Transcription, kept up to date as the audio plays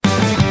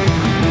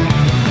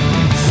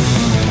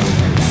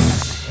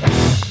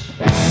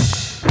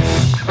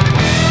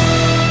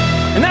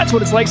That's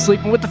what it's like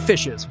sleeping with the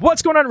fishes.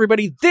 What's going on,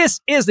 everybody? This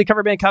is the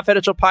Cover Band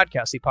Confidential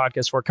Podcast, the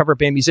podcast for cover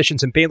band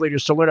musicians and band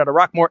leaders to learn how to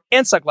rock more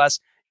and suck less.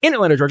 In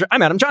Atlanta, Georgia,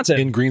 I'm Adam Johnson.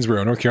 In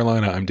Greensboro, North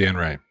Carolina, I'm Dan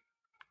Ray.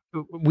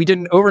 We did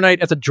an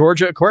overnight at the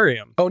Georgia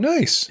Aquarium. Oh,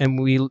 nice. And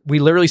we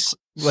literally,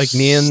 like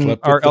me and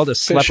our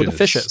eldest, slept with the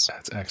fishes.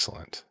 That's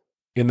excellent.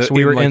 In the, so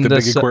we were in the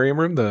this, big aquarium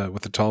room,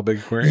 with the tall big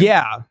aquarium?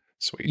 Yeah.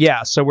 Sweet.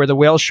 Yeah, so where the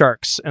whale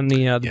sharks and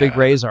the big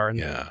rays are. And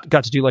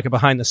got to do like a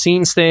behind the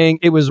scenes thing.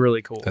 It was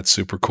really cool. That's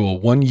super cool.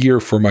 1 year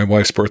for my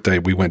wife's birthday,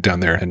 we went down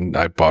there and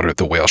I bought her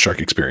the whale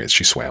shark experience.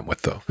 She swam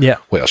with the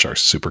whale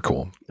sharks. Super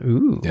cool.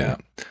 Ooh. Yeah.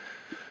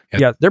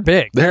 Yeah, they're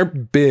big. They're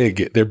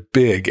big. They're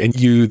big. And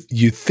you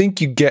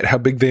think you get how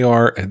big they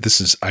are. And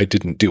I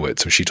didn't do it,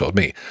 so she told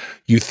me.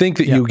 You think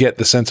that you get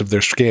the sense of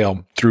their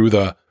scale through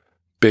the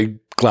big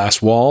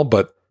glass wall,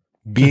 but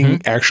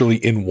being actually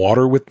in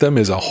water with them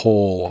is a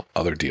whole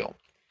other deal.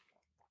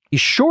 The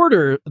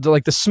shorter,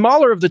 the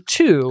smaller of the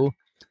two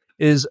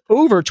is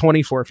over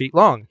 24 feet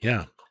long.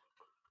 Yeah.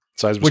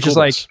 Size of a which is bus.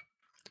 like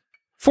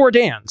 4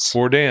 Dans.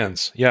 4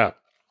 Dans. Yeah.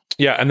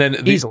 Yeah. And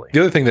then Easily.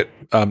 The other thing that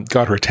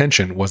got her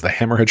attention was the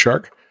hammerhead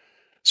shark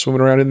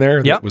swimming around in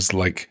there. That was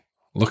like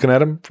looking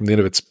at him from the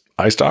end of its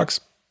eye stalks.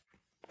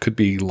 Could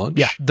be lunch.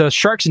 Yeah. The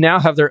sharks now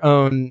have their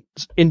own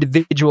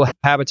individual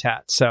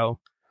habitat. So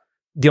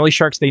the only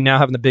sharks they now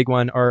have in the big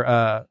one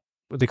are,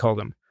 what they call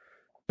them?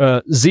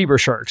 Zebra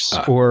sharks,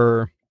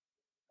 or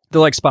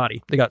they're like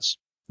spotty. They got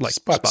like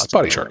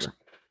spotty sharks.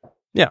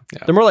 Yeah.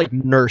 They're more like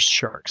nurse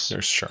sharks.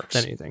 Nurse sharks.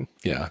 Than anything.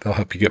 Yeah. They'll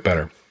help you get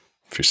better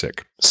if you're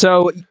sick.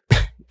 So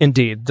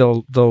indeed,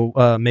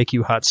 they'll make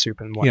you hot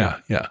soup and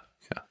whatnot. Yeah.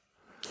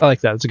 I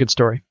like that. It's a good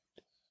story.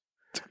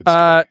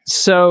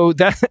 So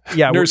that,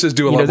 nurses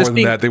do a lot more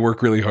than that. They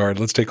work really hard.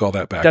 Let's take all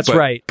that back. That's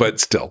right. But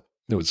still,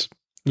 it was,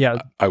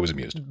 I was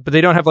amused. But they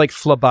don't have like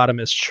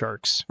phlebotomist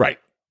sharks. Right.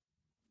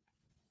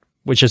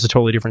 Which is a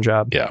totally different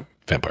job. Yeah.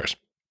 Vampires.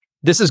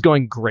 This is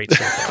going great.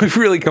 So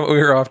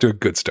we're off to a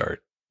good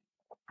start.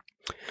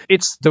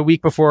 It's the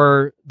week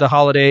before the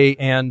holiday,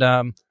 and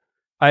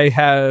I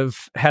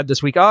have had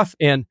this week off,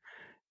 and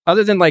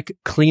other than like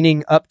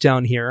cleaning up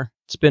down here,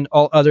 it's been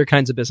all other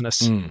kinds of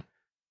business.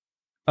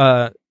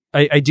 I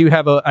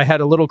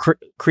had a little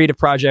creative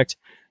project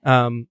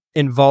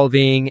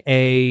involving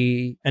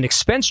an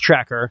expense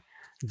tracker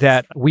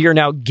that we are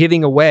now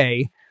giving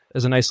away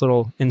as a nice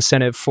little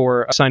incentive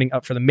for signing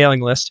up for the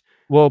mailing list.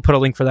 We'll put a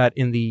link for that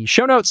in the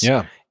show notes.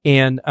 Yeah.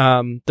 And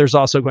there's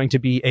also going to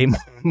be a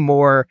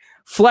more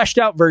fleshed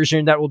out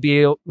version that will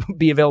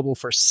be available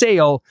for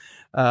sale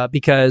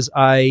because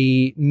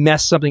I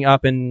messed something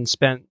up and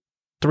spent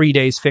 3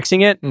 days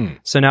fixing it.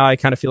 So now I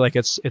kind of feel like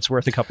it's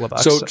worth a couple of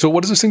bucks. So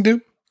what does this thing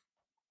do?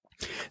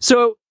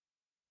 So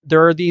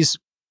there are these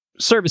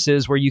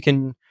services where you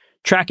can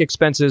track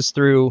expenses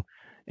through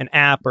an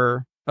app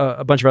or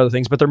a bunch of other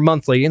things, but they're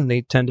monthly and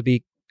they tend to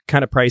be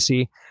kind of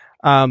pricey.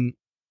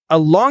 A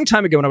long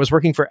time ago when I was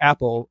working for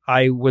Apple,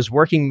 I was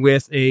working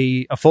with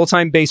a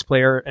full-time bass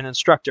player, an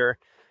instructor,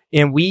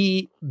 and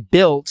we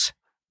built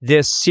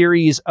this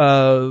series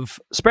of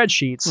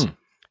spreadsheets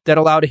that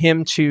allowed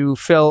him to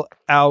fill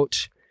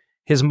out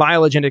his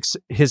mileage and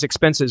his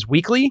expenses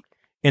weekly,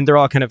 and they're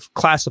all kind of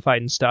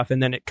classified and stuff.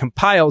 And then it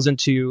compiles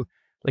into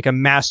like a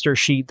master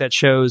sheet that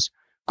shows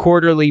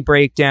quarterly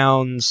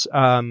breakdowns.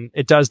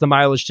 It does the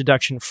mileage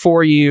deduction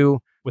for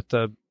you with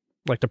the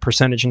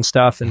percentage and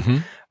stuff,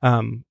 and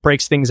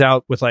breaks things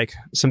out with like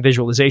some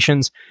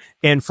visualizations.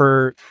 And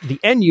for the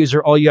end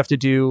user, all you have to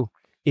do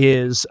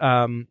is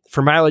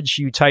for mileage,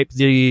 you type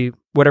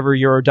whatever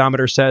your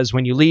odometer says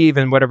when you leave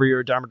and whatever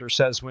your odometer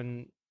says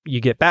when you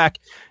get back,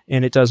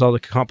 and it does all the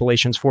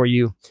compilations for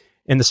you.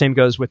 And the same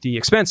goes with the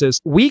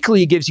expenses.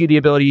 Weekly gives you the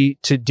ability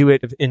to do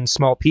it in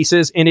small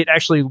pieces, and it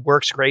actually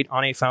works great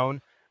on a phone.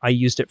 I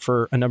used it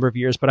for a number of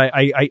years, but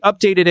I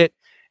updated it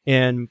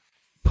and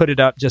put it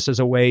up just as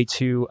a way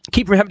to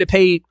keep from having to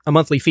pay a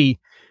monthly fee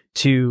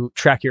to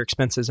track your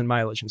expenses and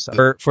mileage and stuff.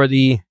 For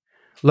the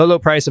low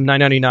price of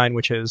 $9.99,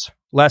 which is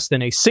less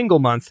than a single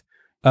month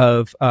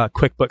of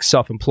QuickBooks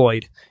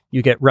Self-Employed,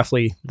 you get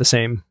roughly the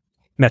same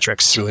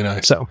metrics. It's really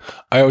nice. So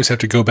I always have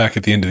to go back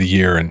at the end of the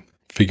year and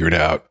figure it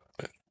out.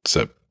 It's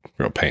a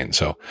real pain.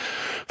 So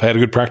if I had a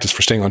good practice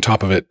for staying on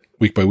top of it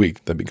week by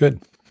week, that'd be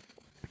good.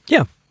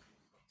 Yeah.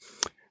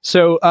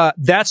 So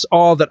that's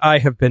all that I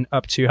have been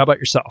up to. How about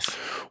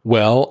yourself?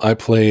 Well, I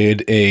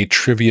played a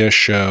trivia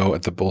show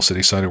at the Bull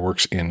City Cider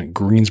Works in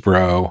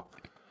Greensboro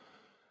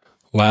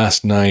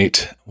last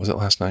night. Was it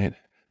last night?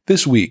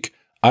 This week.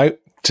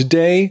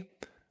 Today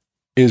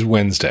is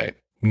Wednesday.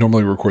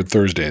 Normally we record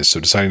Thursdays, so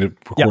deciding to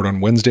record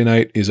on Wednesday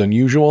night is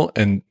unusual.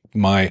 And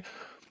my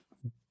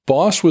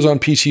boss was on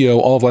PTO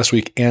all of last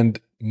week and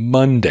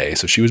Monday,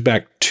 so she was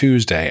back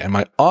Tuesday. And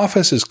my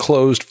office is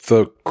closed for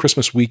the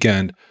Christmas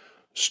weekend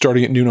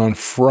starting at noon on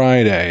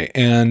Friday.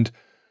 And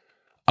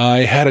I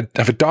have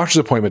a doctor's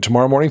appointment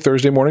tomorrow morning,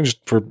 Thursday morning,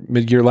 just for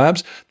mid-year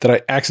labs that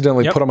I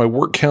accidentally put on my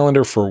work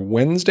calendar for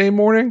Wednesday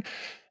morning.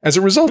 As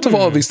a result of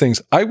all of these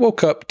things, I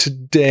woke up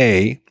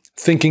today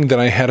thinking that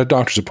I had a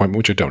doctor's appointment,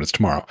 which I don't, it's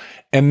tomorrow.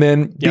 And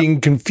then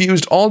being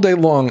confused all day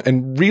long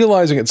and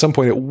realizing at some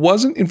point it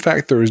wasn't in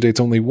fact Thursday, it's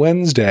only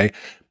Wednesday.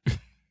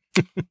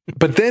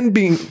 But then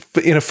being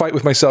in a fight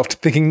with myself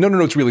thinking,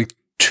 no, it's really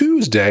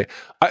Tuesday.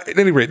 At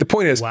any rate, the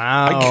point is,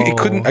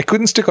 I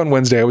couldn't stick on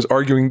Wednesday. I was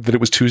arguing that it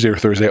was Tuesday or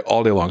Thursday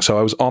all day long. So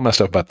I was all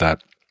messed up about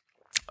that.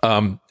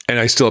 And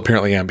I still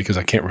apparently am, because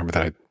I can't remember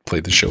that I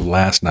played the show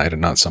last night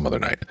and not some other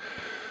night.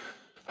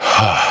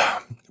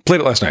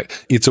 Played it last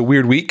night. It's a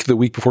weird week, the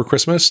week before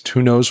Christmas.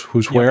 Who knows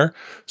who's where.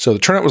 So the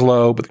turnout was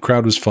low, but the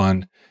crowd was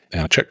fun,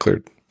 and a check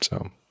cleared.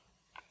 So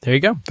there you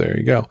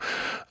go.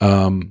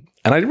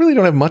 And I really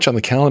don't have much on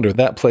the calendar.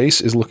 That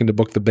place is looking to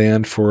book the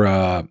band for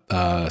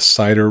a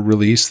cider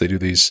release. They do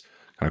these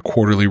kind of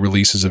quarterly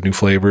releases of new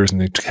flavors, and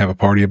they have a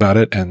party about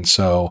it. And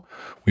so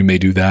we may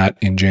do that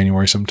in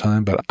January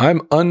sometime. But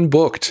I'm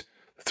unbooked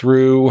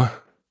through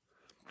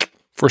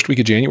first week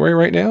of January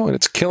right now, and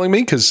it's killing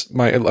me because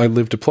I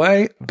live to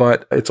play,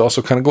 but it's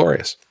also kind of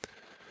glorious.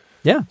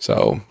 Yeah.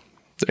 So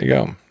there you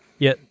go.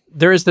 Yeah,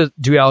 there is the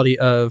duality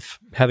of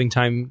having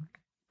time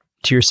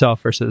to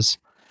yourself versus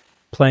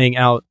playing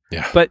out.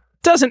 Yeah. But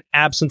doesn't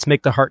absence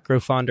make the heart grow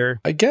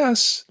fonder? I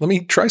guess. Let me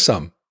try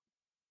some.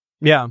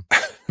 Yeah.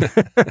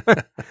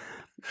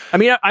 I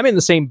mean, I'm in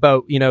the same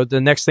boat. You know,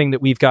 the next thing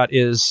that we've got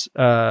is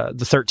the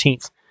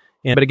 13th.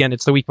 But again,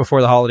 it's the week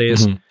before the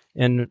holidays. Mm-hmm.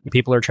 And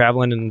people are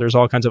traveling, and there's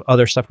all kinds of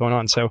other stuff going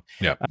on. So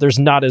there's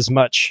not as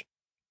much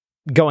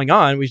going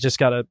on. We've just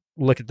got to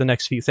look at the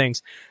next few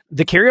things.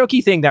 The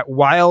karaoke thing, that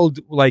wild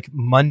like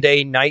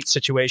Monday night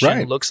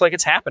situation, looks like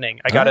it's happening.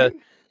 I got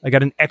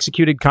an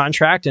executed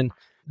contract, and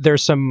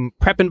there's some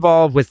prep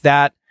involved with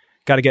that.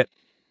 Got to get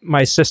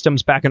my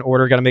systems back in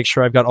order. Got to make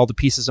sure I've got all the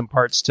pieces and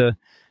parts to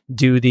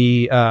do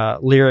the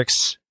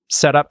lyrics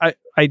setup.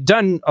 I've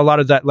done a lot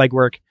of that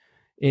legwork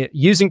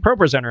using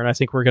ProPresenter, and I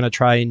think we're going to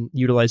try and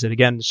utilize it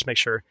again, just to make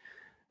sure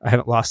I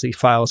haven't lost these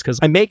files, because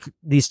I make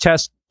these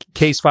test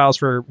case files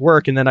for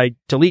work and then I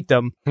delete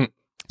them.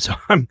 So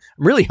I'm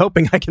really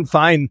hoping I can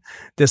find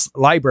this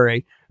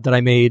library that I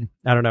made.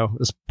 I don't know, it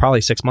was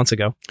probably 6 months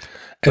ago.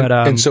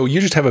 And so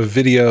you just have a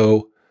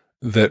video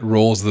that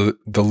rolls the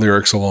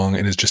lyrics along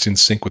and is just in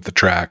sync with the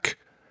track.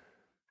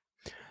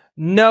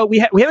 No, we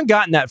haven't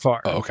gotten that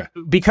far. Oh, okay.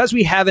 Because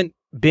we haven't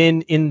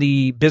been in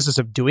the business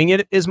of doing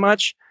it as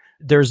much.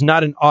 There's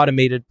not an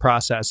automated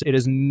process. It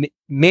is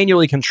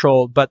manually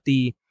controlled, but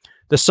the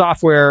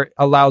software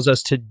allows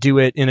us to do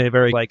it in a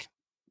very like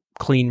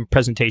clean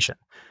presentation.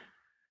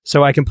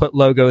 So I can put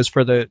logos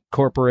for the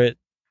corporate,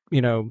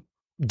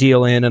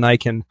 deal in, and I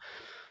can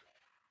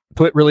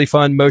put really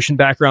fun motion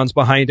backgrounds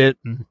behind it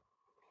and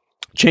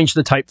change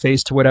the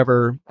typeface to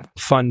whatever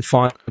fun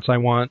fonts I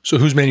want. So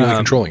who's manually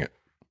controlling it?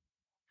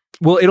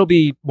 Well, it'll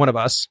be one of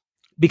us,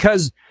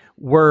 because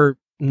we're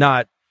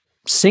not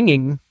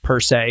singing per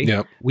se.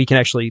 Yep. We can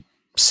actually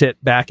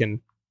sit back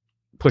and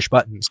push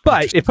buttons.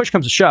 But if push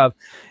comes to shove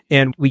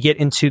and we get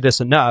into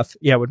this enough,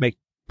 it would make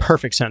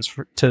perfect sense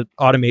to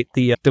automate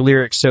the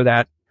lyrics so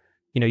that,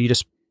 you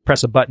just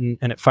press a button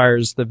and it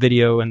fires the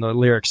video and the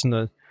lyrics and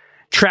the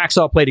tracks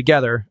all play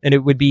together, and it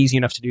would be easy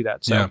enough to do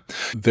that. So yeah.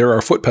 There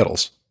are foot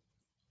pedals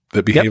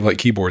that behave like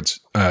keyboards.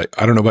 I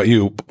don't know about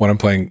you, but when I'm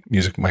playing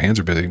music, my hands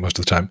are busy most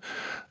of the time.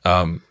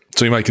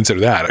 So you might consider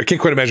that. I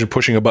can't quite imagine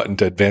pushing a button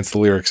to advance the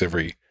lyrics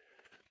every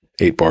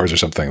 8 bars or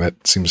something.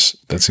 That seems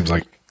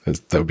like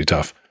that would be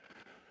tough.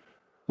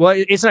 Well,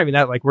 it's not even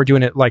that. Like, we're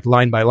doing it like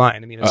line by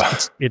line. I mean,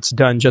 it's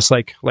done just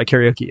like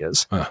karaoke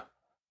is.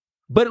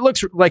 But it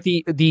looks like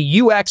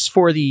the UX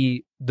for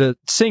the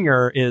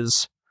singer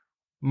is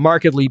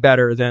markedly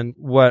better than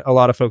what a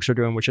lot of folks are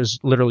doing, which is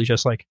literally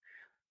just like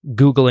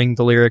Googling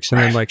the lyrics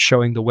and then like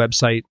showing the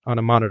website on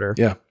a monitor.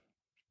 Yeah,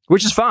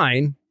 which is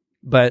fine,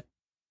 but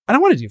I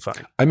don't want to do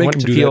fine. I make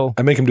them do that.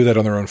 I make them do that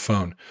on their own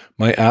phone.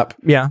 My app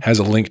has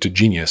a link to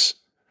Genius.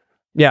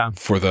 Yeah,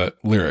 for the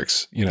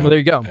lyrics. Well, there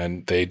you go.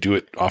 And they do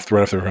it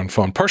right off their own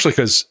phone. Partially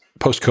because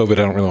post-COVID, I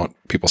don't really want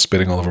people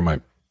spitting all over my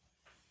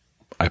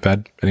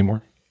iPad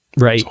anymore.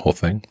 Right, it's a whole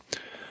thing.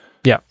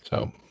 Yeah.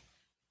 So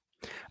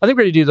I think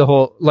we're going to do the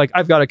whole, like,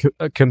 I've got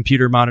a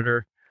computer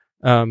monitor.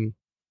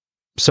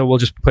 So we'll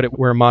just put it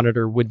where a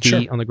monitor would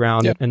be on the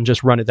ground and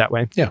just run it that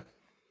way. Yeah.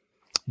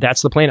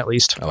 That's the plan, at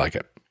least. I like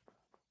it.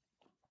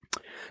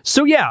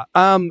 So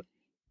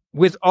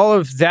with all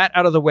of that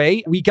out of the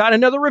way, we got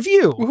another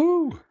review.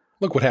 Woohoo.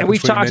 Look what happens. And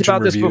we've talked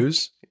about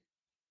reviews. This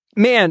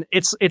man,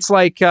 it's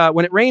like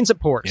when it rains, it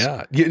pours.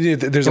 Yeah.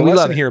 There's a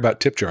lesson here about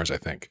tip jars, I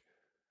think.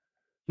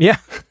 Yeah.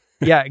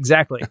 Yeah,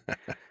 exactly.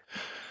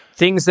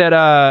 Things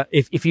that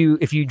if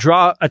you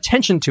draw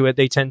attention to it,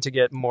 they tend to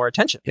get more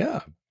attention.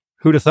 Yeah.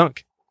 Who'da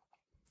thunk?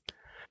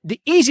 The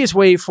easiest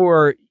way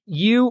for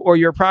you or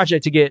your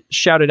project to get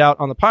shouted out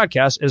on the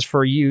podcast is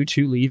for you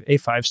to leave a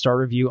 5-star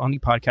review on the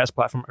podcast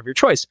platform of your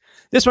choice.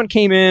 This one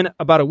came in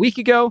about a week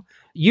ago.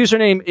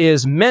 Username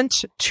is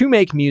Meant to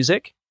Make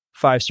Music.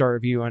 5-star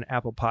review on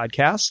Apple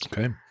Podcast.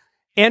 Okay.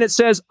 And it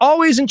says,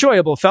 always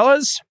enjoyable,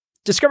 fellas.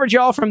 Discovered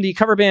y'all from the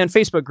Cover Band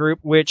Facebook group,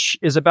 which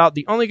is about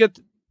the only good...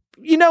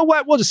 You know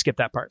what? We'll just skip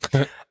that part.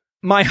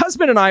 My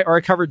husband and I are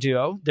a cover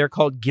duo. They're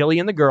called Gilly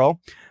and the Girl,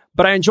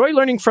 but I enjoy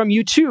learning from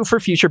you too for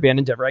future band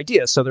endeavor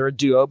ideas. So they're a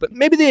duo, but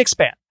maybe they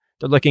expand.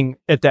 They're looking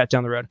at that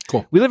down the road.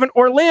 Cool. We live in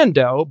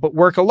Orlando, but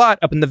work a lot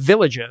up in the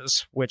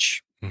Villages,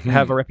 which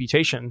have a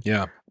reputation.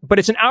 Yeah. But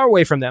it's an hour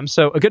away from them.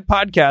 So a good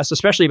podcast,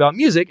 especially about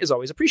music, is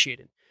always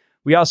appreciated.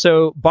 We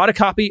also bought a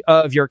copy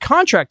of your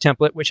contract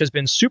template, which has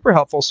been super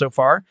helpful so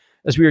far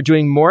as we are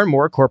doing more and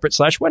more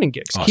corporate/wedding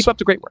gigs. Awesome. Keep up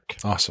the great work.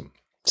 Awesome.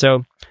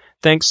 So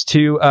thanks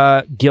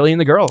to Gilly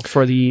and the Girl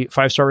for the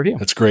 5-star review.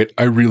 That's great.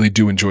 I really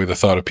do enjoy the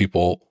thought of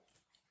people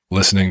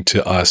listening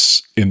to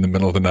us in the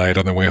middle of the night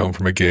on their way home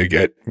from a gig.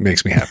 It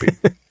makes me happy.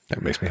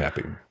 It makes me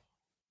happy.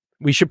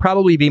 We should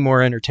probably be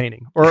more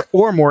entertaining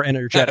or more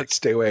energetic.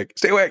 Stay awake.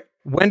 Stay awake.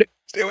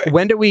 Stay awake.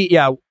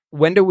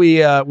 When do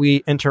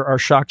we enter our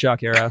shock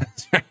jock era?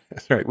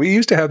 That's right. We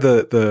used to have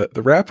the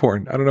rap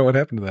horn. I don't know what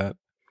happened to that.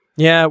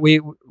 Yeah,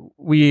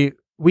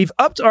 we've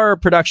upped our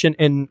production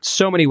in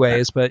so many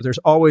ways, but there's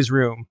always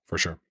room. For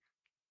sure.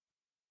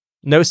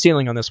 No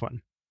ceiling on this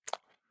one.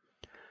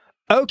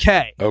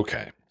 Okay.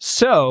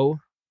 So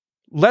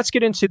let's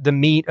get into the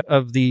meat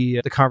of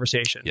the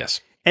conversation. Yes.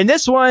 And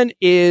this one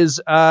is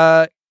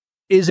a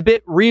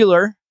bit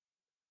realer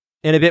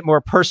and a bit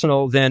more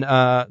personal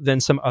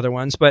than some other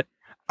ones, but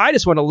I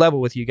just want to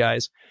level with you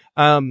guys.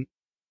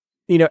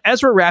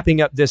 As we're wrapping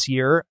up this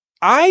year,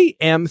 I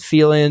am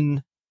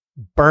feeling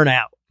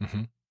burnout.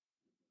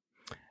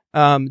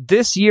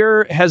 This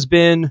year has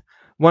been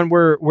one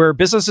where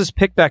businesses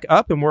pick back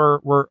up and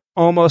we're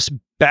almost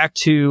back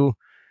to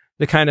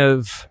the kind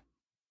of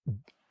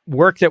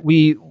work that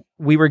we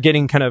were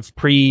getting kind of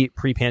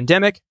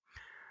pre-pandemic.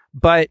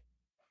 But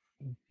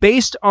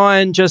based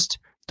on just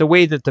the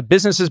way that the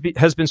business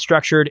has been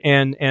structured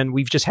and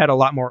we've just had a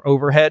lot more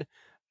overhead,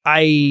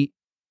 I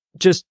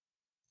just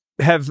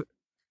have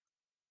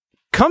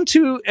come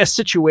to a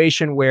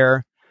situation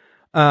where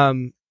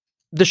the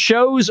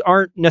shows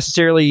aren't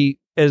necessarily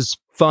as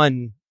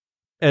fun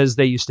as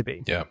they used to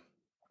be. Yeah.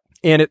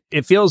 And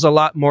it feels a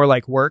lot more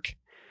like work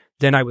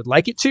than I would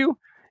like it to.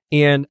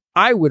 And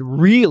I would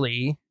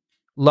really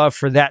love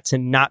for that to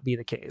not be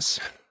the case.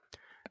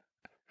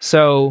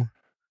 So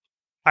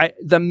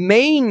the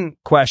main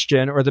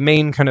question or the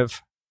main kind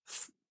of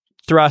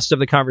thrust of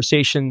the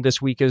conversation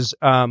this week is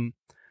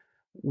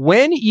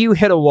when you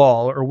hit a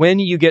wall or when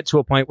you get to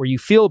a point where you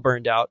feel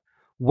burned out,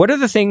 what are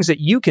the things that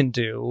you can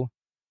do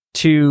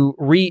to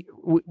we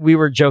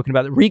were joking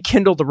about it,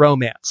 rekindle the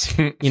romance?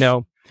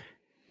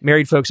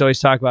 Married folks always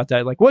talk about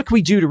that. Like, what can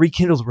we do to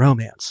rekindle the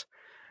romance?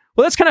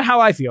 Well, that's kind of how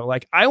I feel.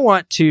 Like, I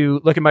want to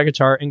look at my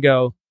guitar and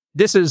go,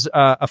 this is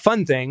a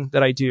fun thing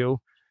that I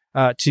do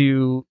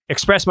to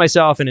express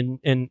myself and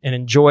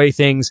enjoy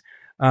things,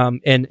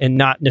 and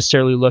not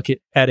necessarily look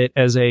at it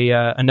as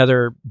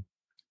another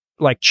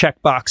like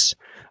checkbox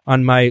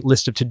on my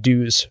list of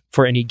to-dos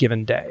for any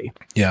given day.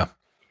 Yeah.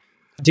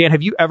 Dan,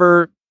 have you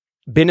ever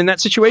been in that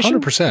situation?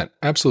 100%.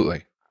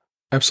 Absolutely.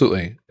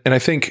 And I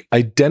think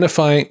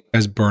identifying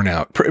as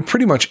burnout,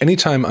 pretty much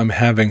anytime I'm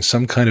having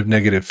some kind of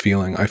negative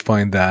feeling, I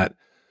find that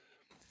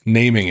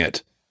naming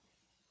it,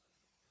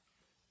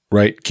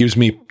 right, gives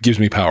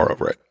me power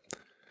over it.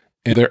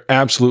 And there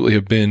absolutely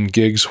have been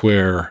gigs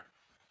where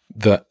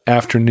the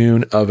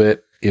afternoon of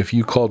it, if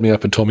you called me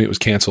up and told me it was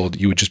canceled,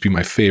 you would just be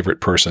my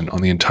favorite person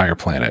on the entire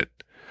planet.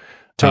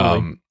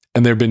 Totally.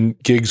 And there have been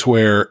gigs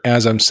where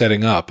as I'm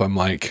setting up, I'm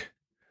like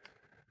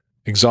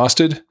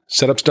exhausted,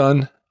 setup's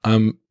done.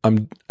 I'm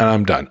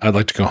done. I'd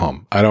like to go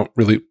home. I don't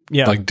really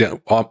like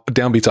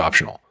downbeat's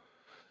optional.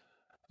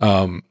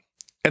 And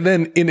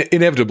then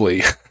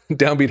inevitably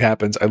downbeat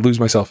happens. I lose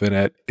myself in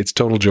it. It's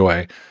total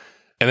joy.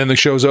 And then the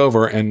show's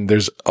over and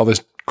there's all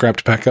this crap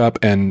to pack up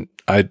and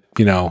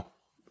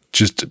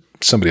just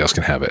somebody else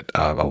can have it.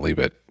 I'll leave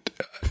it.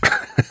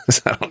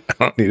 I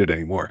don't need it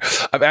anymore.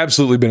 I've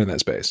absolutely been in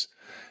that space.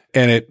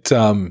 And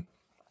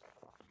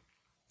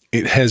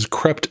it has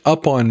crept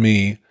up on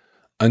me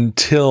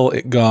until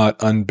it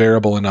got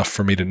unbearable enough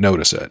for me to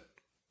notice it.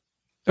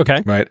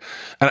 Okay. Right.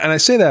 And I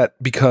say that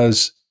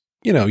because,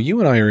 you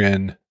and I are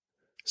in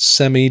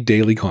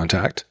semi-daily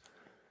contact.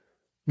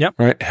 Yep.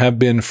 Right. Have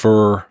been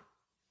for,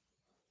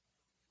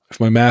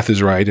 if my math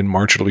is right, in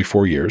March, it'll be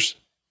 4 years.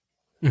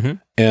 Mm-hmm.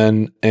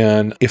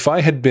 And if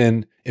I had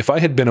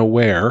been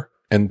aware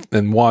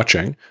and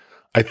watching,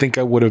 I think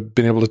I would have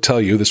been able to tell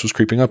you this was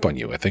creeping up on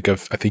you. I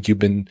think you've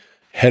been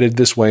headed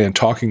this way and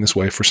talking this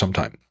way for some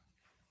time.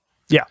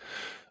 Yeah.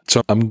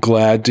 So I'm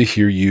glad to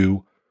hear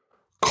you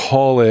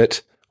call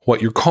it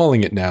what you're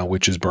calling it now,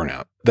 which is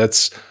burnout.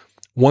 That's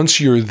once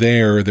you're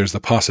there, there's the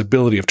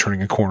possibility of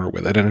turning a corner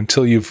with it. And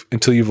until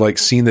you've like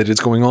seen that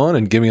it's going on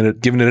and giving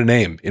it a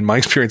name. In my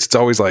experience, it's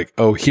always like,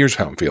 oh, here's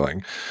how I'm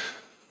feeling.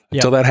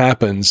 Until that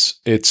happens,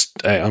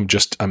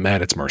 I'm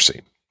at its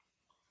mercy.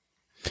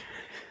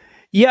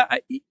 Yeah.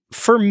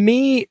 For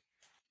me,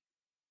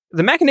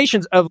 the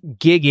machinations of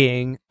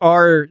gigging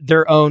are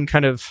their own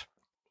kind of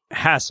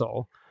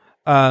hassle.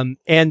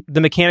 And the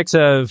mechanics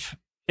of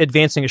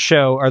advancing a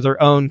show are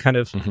their own kind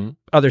of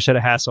other set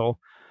of hassle.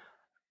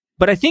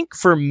 But I think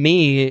for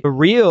me, the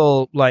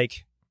real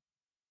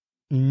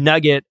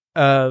nugget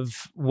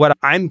of what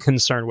I'm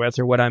concerned with,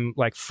 or what I'm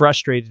like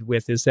frustrated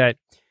with, is that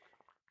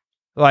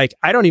like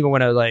I don't even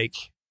want to like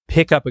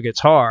pick up a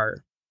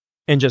guitar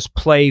and just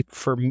play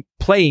for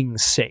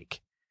playing's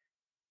sake.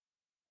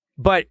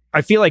 But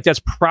I feel like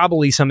that's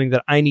probably something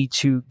that I need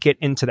to get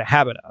into the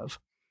habit of.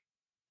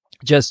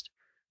 Just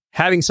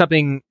having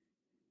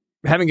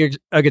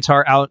a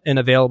guitar out and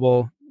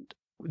available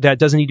that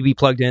doesn't need to be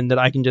plugged in, that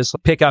I can just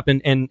pick up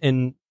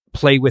and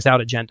play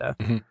without agenda.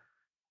 Mm-hmm.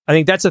 I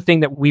think that's the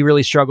thing that we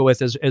really struggle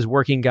with as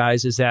working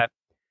guys, is that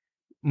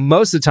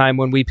most of the time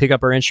when we pick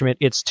up our instrument,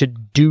 it's to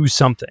do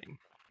something.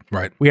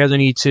 Right. We either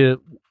need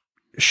to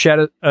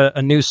shed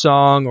a new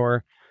song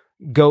or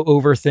go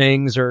over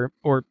things or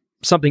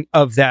something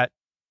of that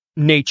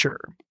nature.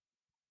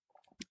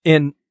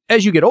 And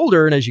as you get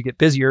older and as you get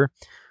busier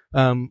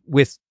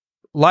with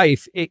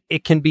life,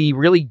 it can be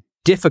really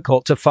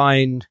difficult to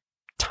find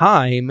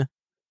time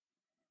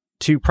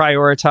to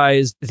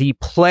prioritize the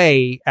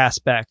play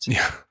aspect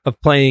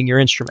of playing your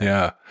instrument.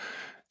 Yeah.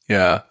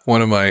 Yeah.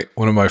 One of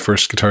my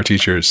first guitar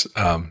teachers,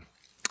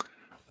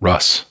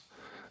 Russ,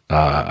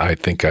 I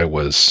think I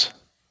was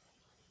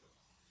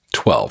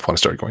 12 when I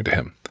started going to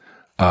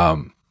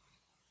him.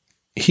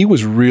 He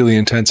was really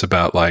intense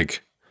about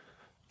like,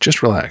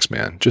 just relax,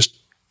 man. Just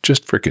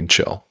freaking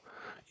chill.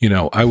 You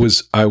know, I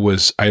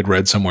had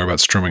read somewhere about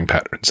strumming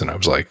patterns, and I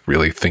was like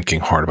really thinking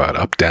hard about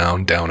up,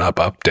 down, down,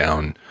 up,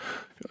 down,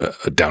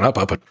 down,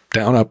 up,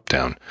 down, up,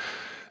 down.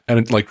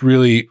 And like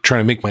really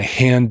trying to make my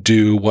hand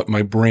do what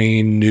my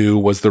brain knew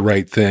was the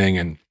right thing.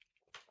 And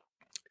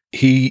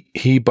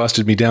he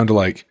busted me down to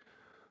like,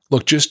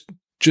 look, just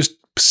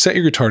set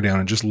your guitar down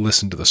and just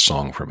listen to the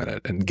song for a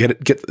minute and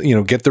get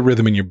the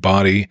rhythm in your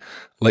body,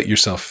 let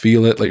yourself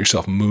feel it, let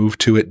yourself move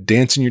to it,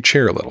 dance in your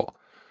chair a little,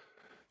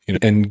 you know,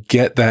 and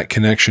get that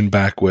connection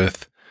back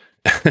with,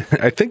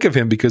 I think of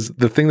him because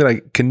the thing that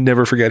I can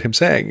never forget him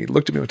saying, he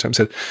looked at me one time and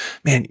said,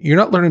 man, you're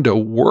not learning to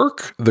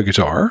work the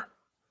guitar.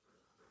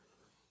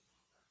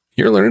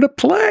 You're learning to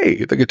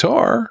play the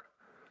guitar.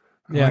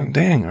 Yeah. I'm like,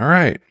 dang. All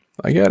right.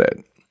 I get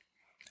it.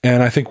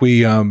 And I think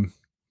we,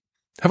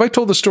 have I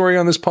told the story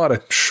on this pod?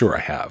 I'm sure I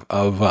have.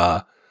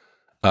 I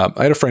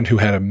had a friend who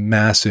had a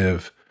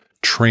massive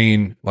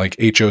train, like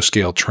HO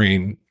scale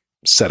train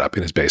setup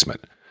in his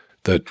basement.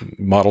 The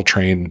model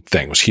train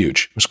thing was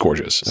huge. It was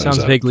gorgeous. Sounds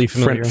vaguely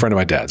familiar. Friend of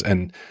my dad's.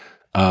 And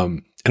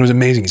it was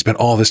amazing. He spent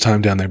all this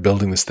time down there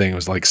building this thing. It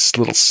was like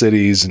little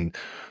cities and,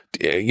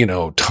 you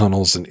know,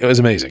 tunnels. And it was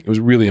amazing. It was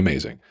really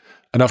amazing.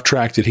 Enough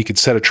track that he could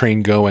set a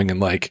train going and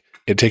like,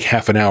 it'd take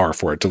half an hour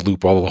for it to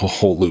loop all the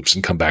whole loops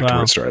and come back to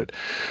where it started.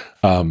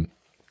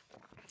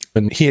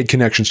 And he had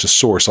connections to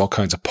source all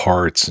kinds of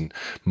parts and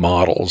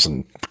models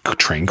and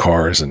train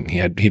cars. And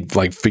he'd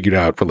like figured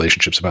out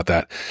relationships about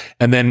that.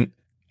 And then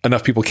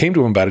enough people came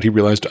to him about it. He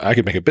realized I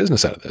could make a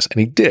business out of this,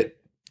 and he did.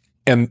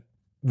 And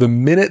the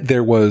minute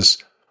there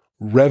was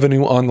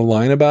revenue on the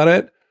line about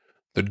it,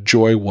 the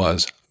joy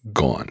was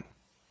gone.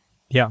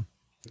 Yeah.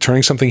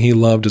 Turning something he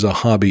loved as a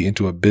hobby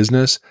into a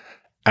business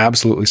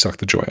absolutely sucked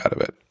the joy out of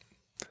it.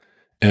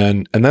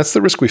 And that's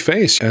the risk we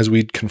face as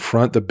we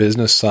confront the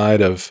business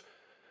side of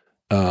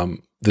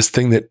this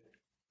thing that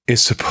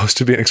is supposed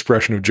to be an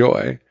expression of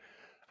joy.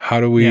 How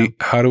do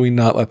we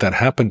not let that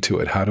happen to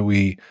it? How do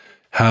we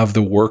have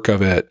the work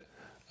of it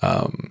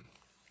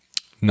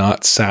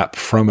not sap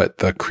from it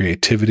the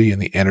creativity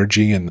and the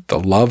energy and the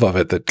love of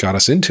it that got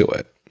us into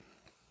it?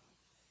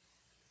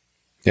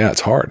 Yeah,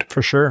 it's hard.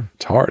 For sure.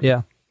 It's hard.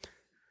 Yeah.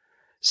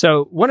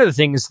 So one of the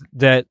things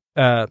that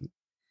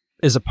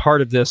is a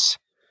part of this,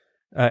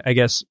 I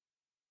guess,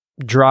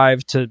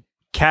 drive to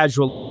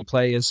casual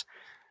play is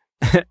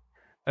a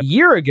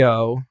year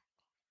ago,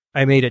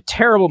 I made a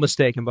terrible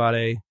mistake and bought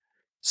a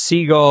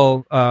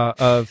Seagull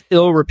of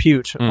ill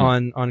repute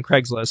on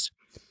Craigslist.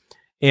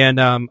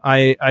 And I'm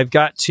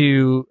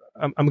going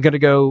to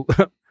go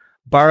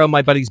borrow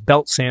my buddy's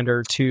belt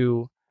sander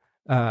to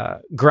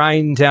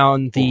grind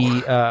down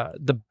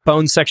the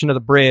bone section of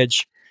the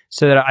bridge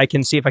so that I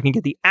can see if I can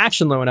get the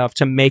action low enough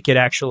to make it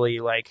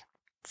actually like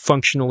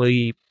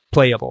functionally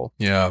playable.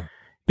 Yeah.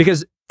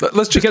 Because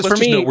let's just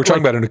note, we're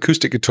talking about an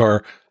acoustic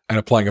guitar and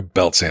applying a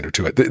belt sander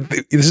to it.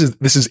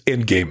 This is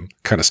end game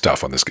kind of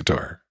stuff on this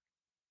guitar.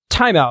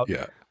 Time out.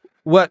 Yeah.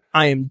 What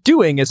I am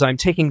doing is I'm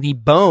taking the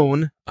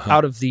bone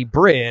out of the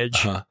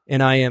bridge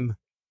and I am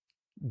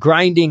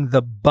grinding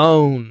the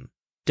bone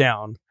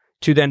down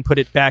to then put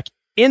it back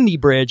in the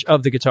bridge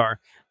of the guitar.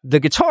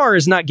 The guitar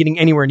is not getting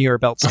anywhere near a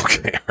belt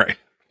sander. Okay, all right.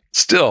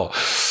 Still,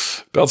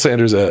 belt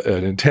sander is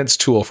an intense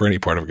tool for any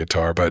part of a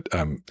guitar, but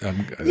I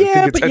think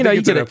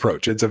it's an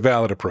approach. It's a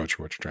valid approach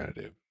for what you're trying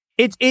to do.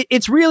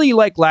 It's really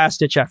like last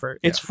ditch effort.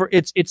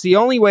 It's the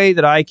only way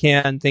that I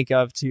can think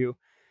of to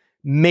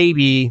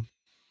maybe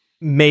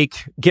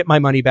get my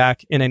money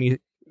back in any,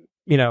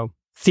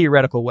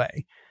 theoretical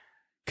way.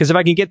 Because if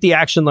I can get the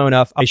action low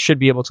enough, I should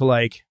be able to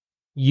like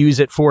use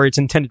it for its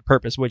intended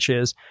purpose, which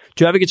is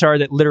to have a guitar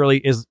that literally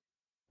is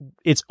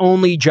its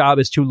only job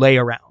is to lay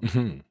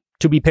around,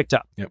 to be picked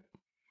up,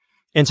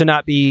 and to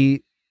not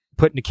be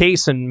put in a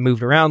case and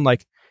moved around.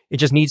 Like It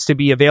just needs to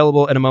be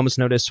available at a moment's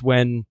notice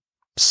when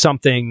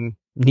something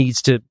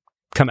needs to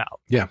come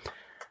out. Yeah.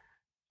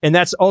 And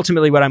that's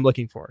ultimately what I'm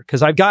looking for.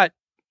 Because I got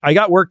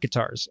work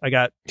guitars.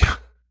 I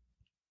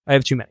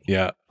have too many.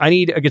 Yeah. I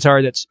need a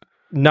guitar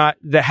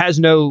that has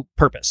no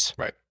purpose.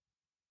 Right.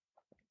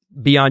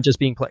 Beyond just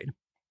being played.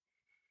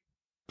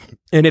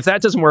 And if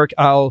that doesn't work,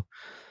 I'll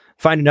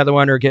find another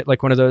one or get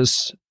like one of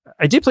those.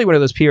 I did play one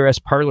of those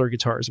PRS parlor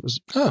guitars. It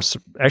was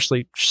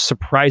actually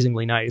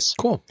surprisingly nice.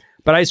 Cool.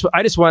 But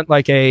I just want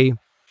like a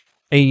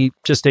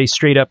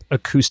straight up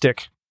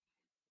acoustic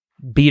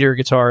beater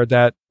guitar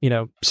that,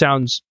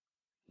 sounds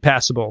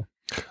passable.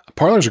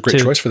 Parlor's a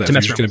great choice for that.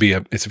 If you're going to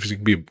with. be if you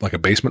can be like a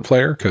basement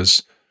player,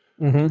 because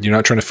Mm-hmm. you're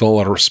not trying to fill a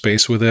lot of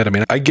space with it. I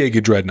mean, I gig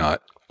a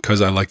Dreadnought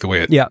because I like the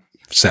way it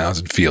sounds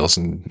and feels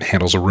and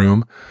handles a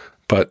room.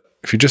 But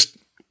if you're just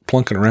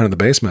plunking around in the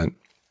basement,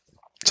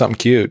 something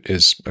cute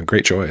is a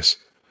great choice.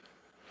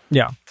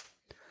 Yeah.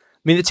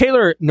 I mean, the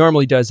Taylor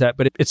normally does that,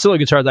 but it's still a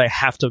guitar that I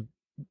have to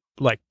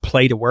like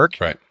play to work.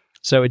 Right.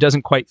 So it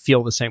doesn't quite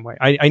feel the same way.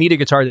 I need a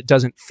guitar that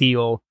doesn't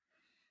feel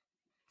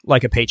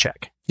like a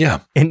paycheck. Yeah.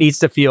 It needs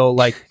to feel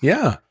like,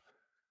 yeah.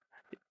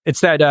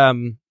 It's that,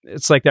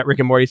 it's like that Rick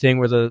and Morty thing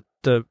where the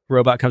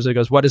robot comes in and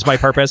goes, "What is my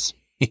purpose?"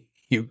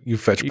 You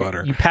fetch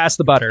butter. You pass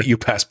the butter. You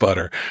pass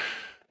butter.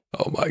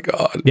 Oh my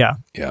God. Yeah.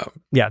 Yeah.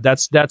 Yeah.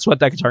 That's what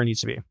that guitar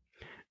needs to be.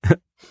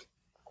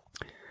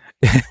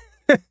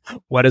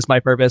 What is my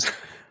purpose?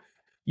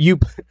 You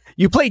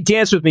play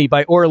Dance With Me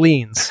by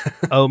Orleans.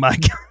 Oh my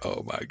God.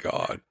 Oh my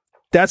God.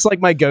 That's like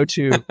my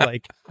go-to.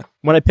 Like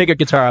when I pick a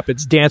guitar up,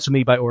 it's Dance With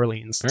Me by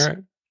Orleans. All right.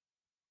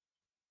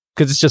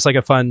 Because it's just like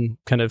a fun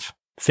kind of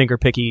finger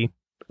picky,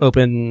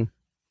 open,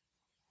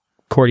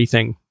 chordy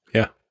thing.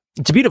 Yeah.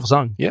 It's a beautiful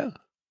song. Yeah.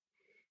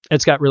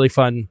 It's got really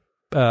fun.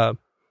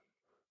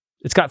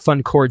 It's got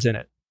fun chords in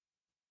it.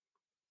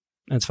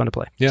 And it's fun to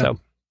play. Yeah. So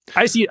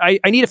I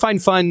need to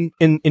find fun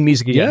in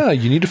music again. Yeah.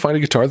 You need to find a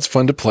guitar that's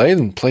fun to play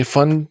and play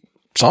fun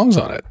songs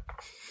on it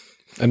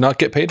and not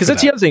get paid for that. Because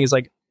that's the other thing is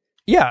like,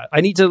 yeah,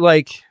 I need to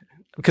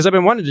because I've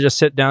been wanting to just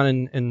sit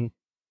down and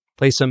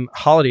play some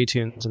holiday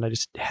tunes and I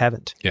just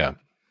haven't. Yeah.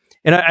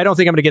 And I don't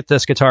think I'm going to get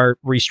this guitar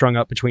restrung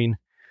up between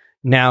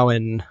now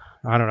and,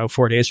 I don't know,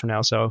 4 days from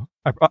now. So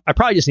I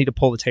probably just need to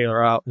pull the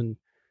Taylor out and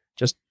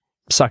just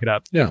suck it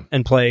up. Yeah.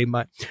 And play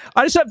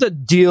I just have to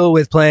deal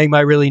with playing my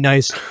really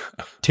nice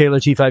Taylor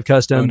T5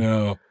 Custom. Oh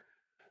no.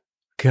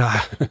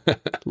 God.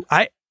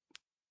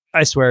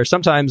 I swear,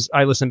 sometimes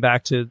I listen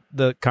back to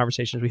the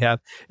conversations we have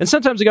and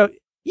sometimes I go,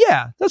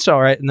 yeah, that's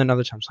all right. And then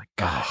other times like,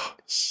 God,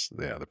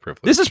 yeah, the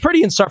privilege. this is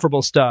pretty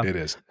insufferable stuff. It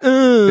is.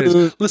 It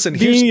is. Listen,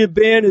 being in a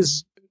band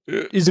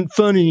isn't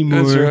fun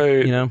anymore. That's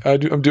right. You know?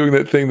 I'm doing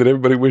that thing that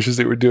everybody wishes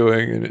they were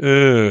doing, and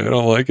I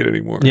don't like it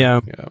anymore.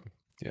 Yeah.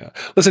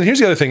 Listen, here's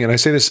the other thing, and I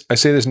say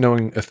this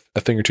knowing a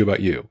thing or two about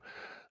you.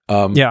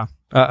 Yeah.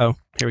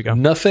 Here we go.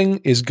 Nothing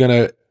is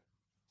gonna,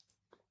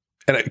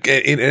 and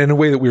in a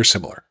way that we're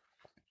similar,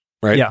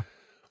 right? Yeah.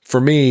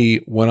 For me,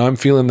 when I'm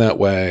feeling that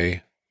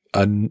way,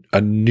 a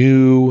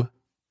new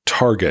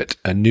target,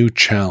 a new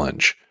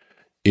challenge,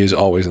 is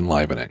always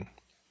enlivening,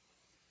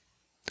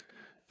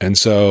 and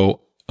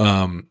so.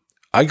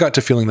 I got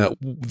to feeling that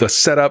the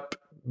setup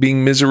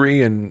being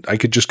misery and I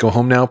could just go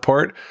home now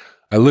part.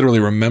 I literally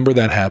remember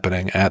that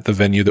happening at the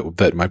venue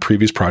that my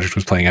previous project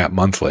was playing at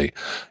monthly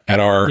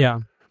at our,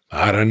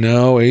 I don't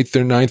know, 8th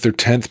or 9th or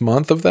 10th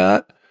month of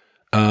that.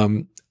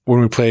 When we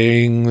were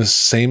playing the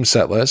same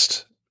set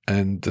list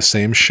and the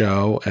same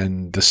show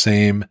and the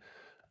same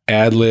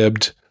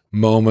ad-libbed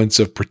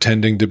moments of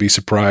pretending to be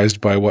surprised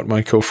by what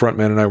my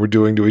co-frontman and I were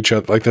doing to each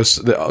other. Like this,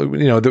 there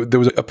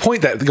was a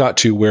point that got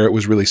to where it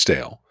was really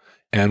stale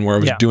and where I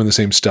was doing the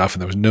same stuff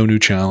and there was no new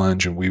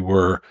challenge and we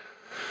were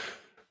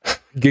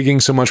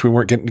gigging so much we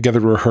weren't getting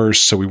together to rehearse,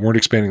 so we weren't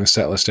expanding the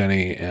set list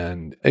any,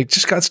 and it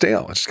just got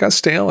stale. It just got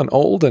stale and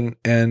old,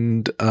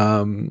 and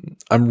I'm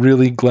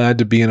really glad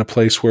to be in a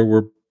place where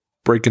we're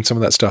breaking some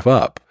of that stuff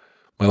up.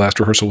 My last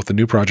rehearsal with the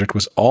new project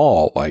was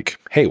all like,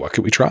 hey, what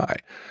could we try?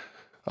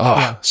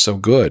 So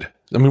good.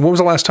 I mean, when was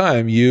the last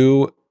time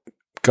you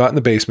got in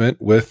the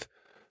basement with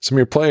some of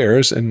your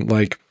players and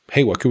like,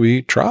 hey, what could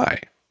we try?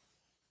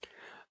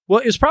 Well,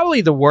 it was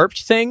probably the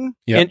Warped thing.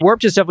 Yep. And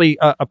Warped is definitely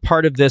a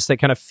part of this that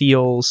kind of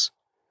feels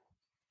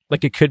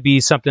like it could be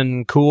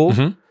something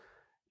cool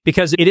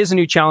because it is a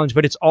new challenge,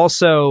 but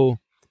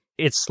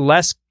it's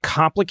less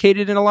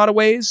complicated in a lot of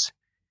ways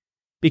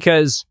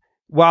because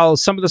while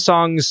some of the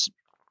songs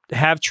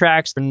have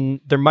tracks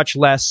and they're much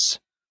less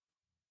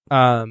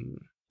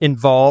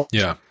involved.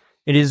 Yeah.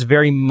 It is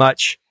very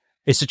much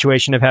a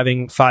situation of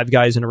having 5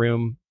 guys in a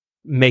room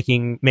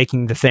making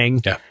the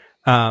thing. Yeah.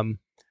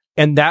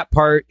 And that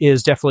part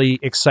is definitely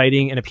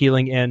exciting and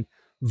appealing, and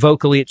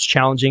vocally it's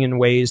challenging in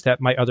ways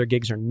that my other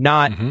gigs are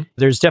not.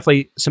 There's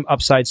definitely some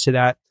upsides to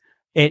that.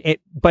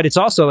 But it's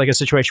also like a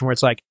situation where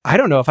it's like, I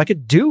don't know if I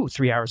could do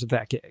 3 hours of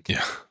that gig.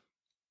 Yeah.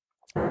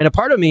 And a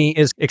part of me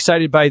is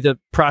excited by the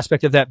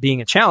prospect of that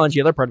being a challenge.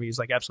 The other part of me is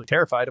like absolutely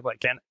terrified of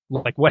like,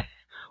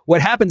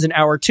 what happens in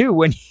hour 2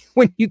 when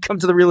you come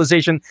to the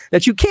realization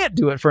that you can't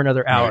do it for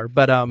another hour. Right.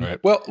 But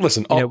Right. Well,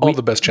 listen, all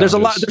the best challenges.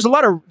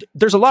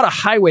 There's a lot of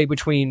highway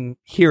between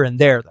here and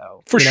there,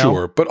 though. For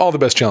sure, but all the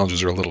best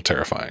challenges are a little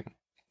terrifying.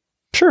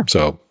 Sure.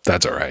 So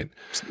that's all right.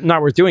 It's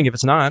not worth doing if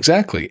it's not.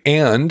 Exactly.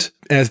 And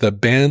as the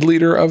band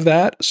leader of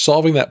that,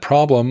 solving that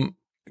problem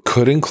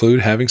could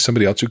include having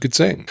somebody else who could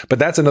sing. But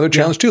that's another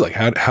challenge too. Like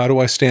how do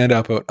I stand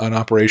up an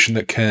operation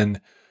that can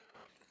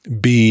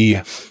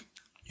be,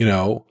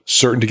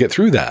 certain to get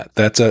through that?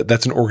 That's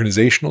an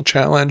organizational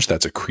challenge.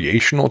 That's a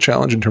creational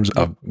challenge in terms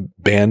of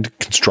band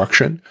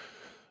construction.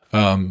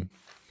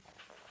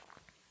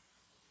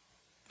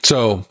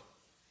 So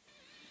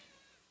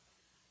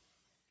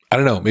I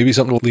don't know, maybe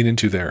something to lean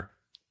into there.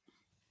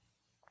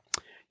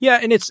 Yeah.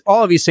 And it's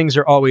all of these things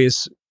are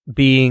always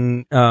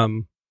being,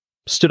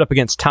 stood up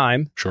against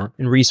time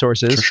and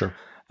resources. Sure.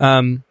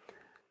 And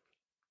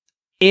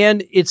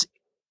it's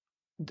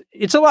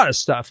a lot of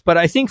stuff, but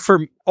I think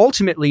for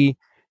ultimately,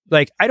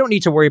 like, I don't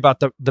need to worry about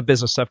the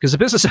business stuff, because the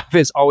business stuff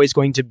is always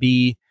going to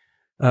be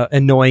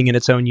annoying in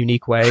its own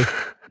unique way.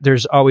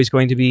 There's always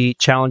going to be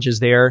challenges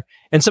there.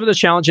 And some of those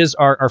challenges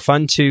are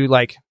fun to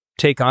like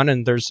take on.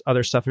 And there's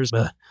other stuff and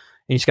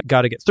you just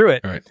got to get through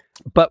it. All right.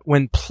 But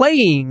when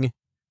playing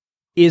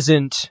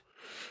isn't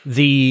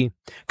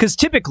because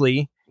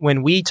typically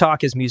when we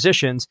talk as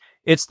musicians,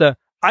 it's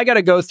I got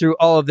to go through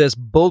all of this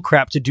bull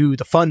crap to do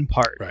the fun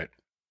part. Right.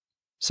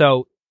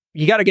 So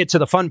you got to get to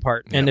the fun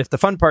part. And if the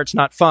fun part's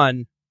not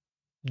fun,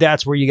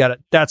 that's where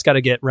that's got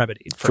to get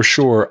remedied. For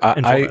sure.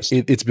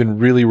 It's been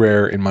really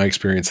rare in my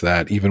experience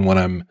that even when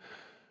I'm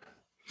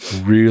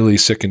really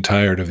sick and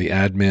tired of the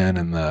admin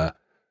and the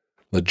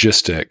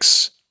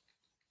logistics,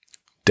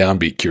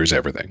 downbeat cures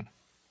everything.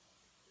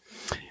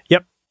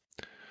 Yep.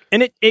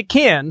 And it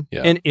can,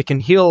 and it can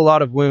heal a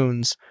lot of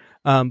wounds.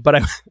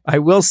 But I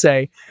will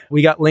say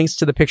we got links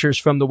to the pictures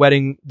from the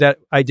wedding that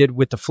I did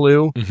with the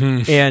flu.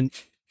 Mm-hmm. And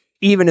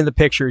even in the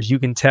pictures, you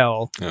can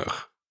tell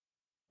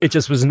it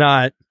just was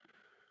not,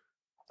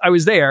 I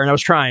was there and I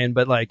was trying,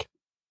 but like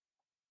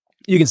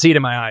you can see it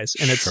in my eyes,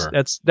 and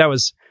that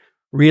was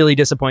really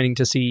disappointing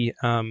to see,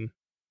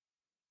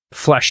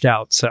 fleshed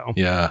out. So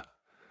yeah.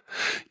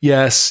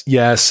 Yes.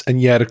 And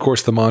yet, of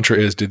course, the mantra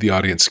is, did the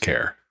audience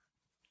care?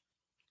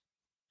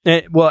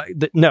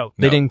 No,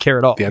 they didn't care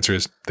at all. The answer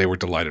is they were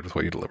delighted with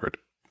what you delivered.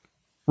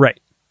 Right.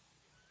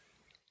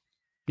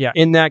 Yeah.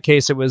 In that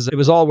case, it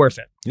was all worth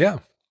it. Yeah.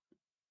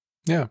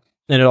 Yeah.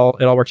 And it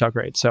all worked out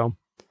great. So,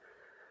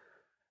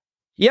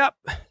 yep.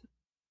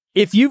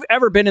 If you've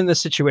ever been in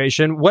this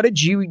situation, what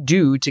did you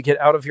do to get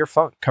out of your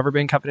funk?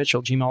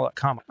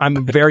 Coverbandconfidential@gmail.com.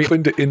 I'm very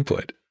open to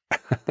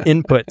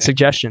input,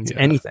 suggestions,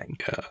 anything.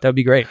 Yeah. That would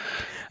be great.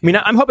 I mean,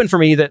 I'm hoping for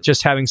me that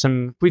just having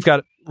we've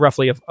got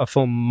roughly a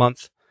full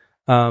month,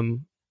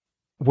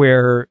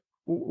 where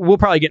we'll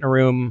probably get in a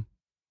room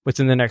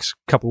within the next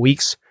couple of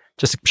weeks,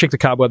 just to shake the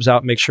cobwebs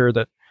out and make sure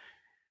that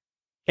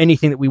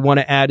anything that we want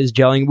to add is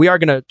gelling. We are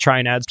going to try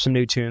and add some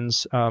new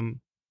tunes.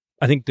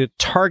 I think the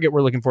target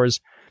we're looking for is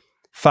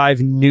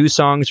 5 new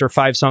songs or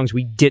 5 songs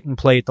we didn't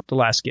play at the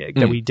last gig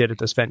that we did at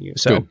this venue.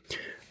 So,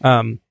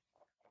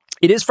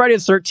 it is Friday the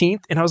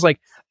 13th. And I was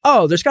like,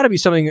 oh, there's got to be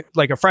something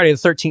like a Friday the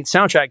 13th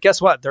soundtrack.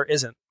 Guess what? There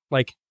isn't.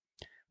 Like,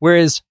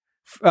 whereas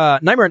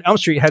Nightmare on Elm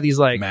Street had these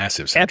like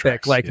massive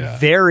epic, like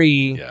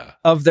very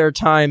of their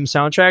time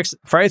soundtracks.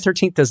 Friday the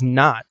 13th does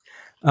not.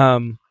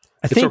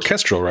 It's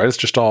orchestral, right? It's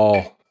just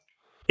all.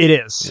 It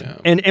is. Yeah.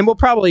 And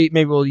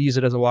we'll use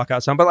it as a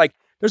walkout song, but like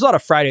there's a lot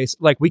of Fridays.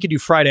 Like we could do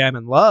Friday I'm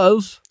in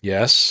Love.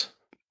 Yes.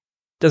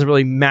 Doesn't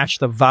really match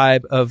the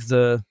vibe of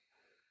the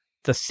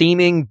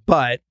theming,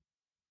 but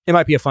it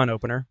might be a fun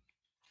opener.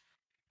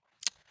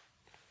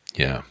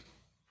 Yeah.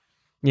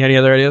 You have any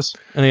other ideas?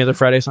 Any other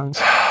Friday songs?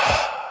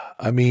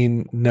 I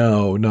mean,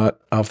 no, not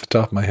off the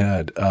top of my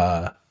head.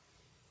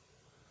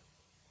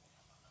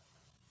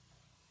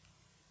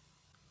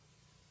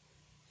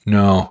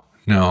 No,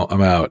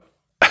 I'm out.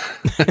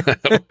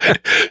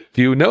 If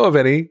you know of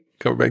any,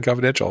 Coverband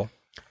Confidential.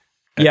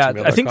 Yeah,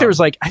 I think there was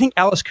I think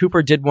Alice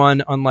Cooper did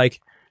one on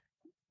like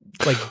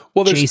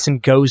Jason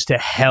Goes to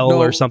Hell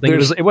or something.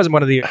 It wasn't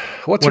one of the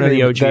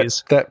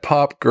OGs. That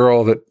pop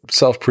girl that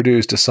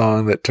self-produced a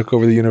song that took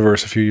over the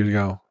universe a few years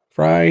ago.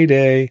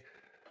 Friday.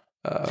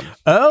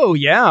 Oh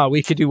yeah,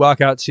 we could do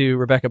Walk Out to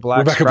Rebecca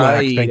Black's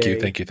Friday.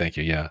 Thank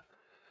you. Yeah.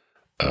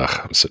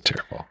 Ugh, it was so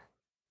terrible.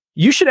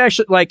 You should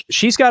actually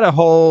she's got a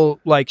whole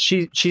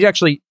she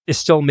actually is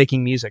still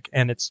making music,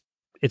 and it's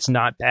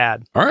not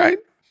bad. All right.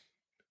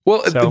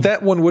 Well,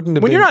 that one wouldn't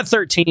have when been, you're not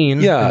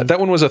 13. Yeah,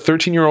 that one was a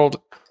 13-year-old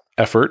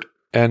effort,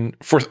 and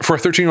for a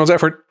 13-year-old's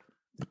effort,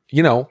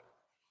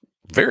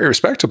 very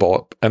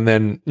respectable. And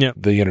then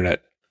the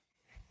internet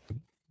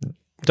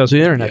does what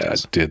the internet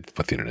does. Did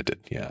what the internet did.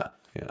 Yeah.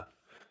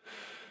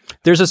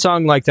 There's a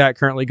song like that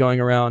currently going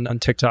around on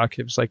TikTok.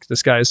 It was like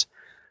this guy's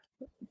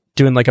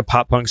doing like a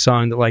pop punk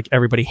song that like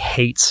everybody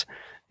hates,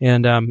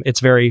 and it's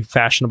very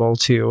fashionable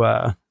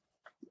to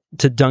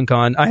dunk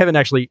on. I haven't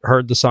actually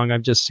heard the song.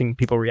 I've just seen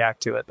people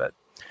react to it, but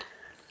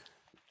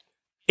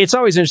it's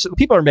always interesting.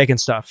 People are making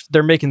stuff.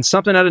 They're making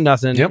something out of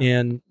nothing, Yep.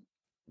 and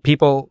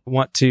people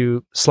want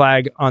to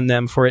slag on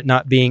them for it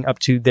not being up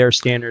to their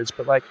standards.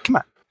 But like, come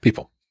on,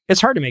 People.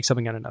 it's hard to make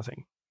something out of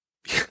nothing.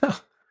 Yeah.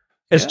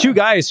 As Yeah. two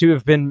guys who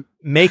have been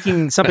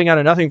making something out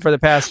of nothing for the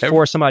past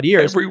 4 some odd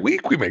years, Every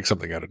week we make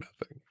something out of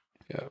nothing.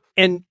 Yeah.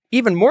 and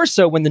even more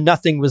so when the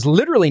nothing was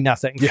literally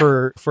nothing Yeah.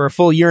 for a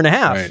full year and a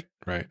half.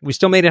 Right. We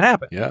still made it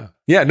happen. Yeah.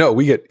 Yeah. No,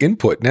 we get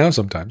input now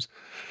sometimes.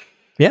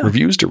 Yeah.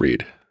 Reviews to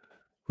read.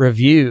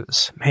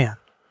 Reviews, man,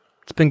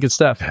 it's been good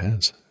stuff. It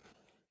has.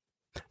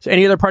 So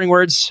any other parting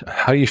words?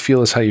 How you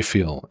feel is how you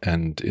feel.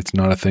 And it's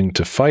not a thing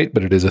to fight,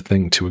 but it is a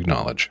thing to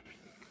acknowledge.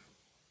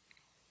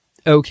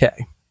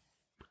 Okay.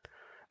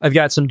 I've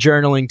got some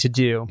journaling to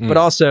do, but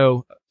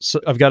also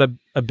I've got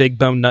a big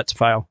bone nut to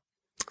file.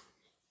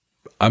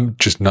 I'm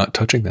just not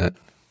touching that.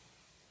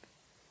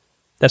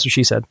 That's what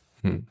she said.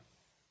 Hmm.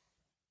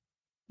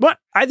 But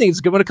I think it's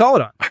a good one to call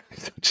it on.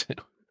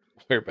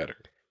 We're better.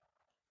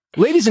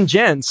 Ladies and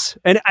gents,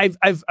 and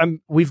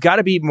we've got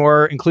to be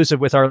more inclusive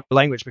with our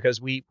language because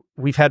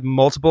we've had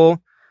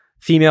multiple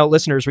female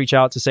listeners reach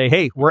out to say,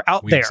 "Hey, we're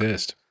out We there."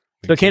 exist.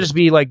 So it can't just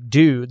be like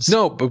dudes.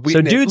 No, but we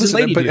So dudes and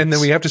lady and then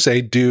dudes. we have to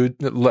say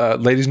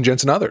ladies and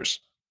gents and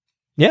others.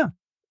 Yeah.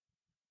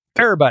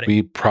 Everybody.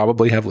 We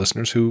probably have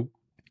listeners who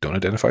don't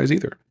identify as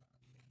either.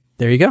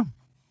 There you go.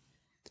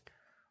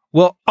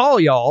 Well, all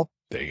y'all,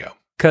 There you go.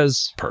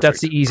 because Perfect.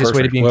 that's the easiest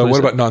way to be Well,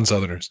 inclusive. what about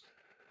non-Southerners?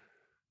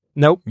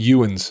 Nope.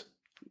 Ewans?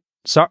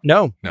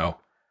 No. No,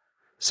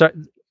 So,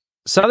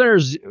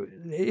 Southerners,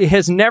 it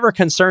has never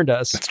concerned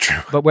us, that's true.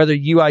 but whether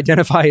you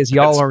identify as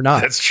y'all or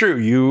not. That's true.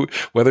 You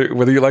whether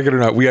you like it or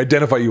not, we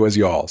identify you as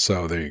y'all.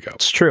 So there you go.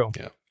 It's true.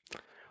 Yeah.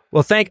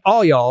 Well, thank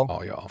all y'all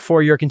All y'all.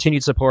 for your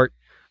continued support.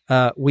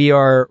 We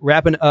are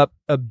wrapping up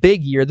a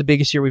big year, the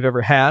biggest year we've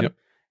ever had. Yep.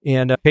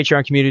 And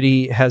Patreon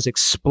community has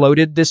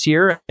exploded this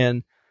year.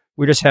 And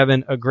we're just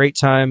having a great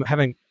time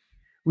having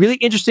really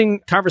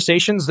interesting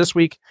conversations. This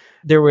week,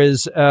 there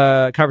was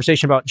a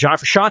conversation about John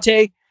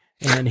Frusciante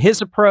and his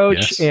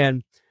approach, Yes.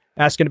 and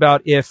asking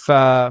about if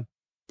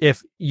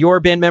your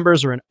band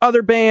members are in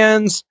other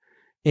bands.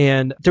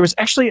 And there was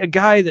actually a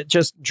guy that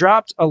just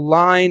dropped a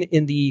line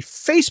in the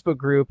Facebook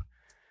group,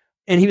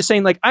 and he was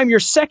saying, like, I'm your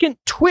second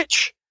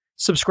Twitch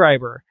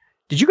subscriber.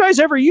 Did you guys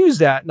ever use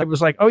that? And I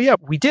was like, oh yeah,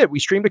 we did. We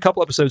streamed a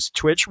couple episodes to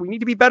Twitch. We need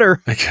to be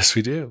better I guess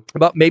we do.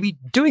 about maybe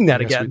doing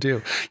that Yes, we again. do.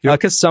 You know,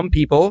 Because some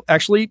people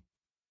actually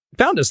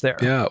found us there.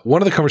 yeah.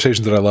 One of the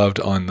conversations that I loved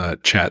on the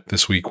chat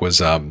this week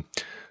was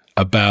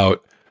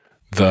about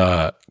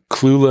the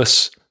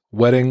clueless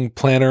wedding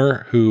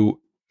planner who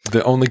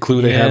the only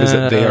clue they have is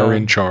that they are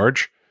in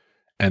charge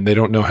and they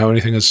don't know how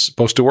anything is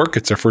supposed to work.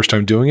 It's their first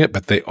time doing it,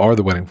 but they are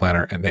the wedding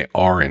planner and they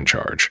are in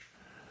charge.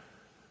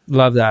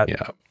 Love that.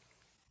 Yeah.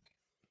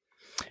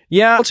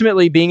 Yeah.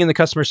 Ultimately, being in the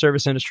customer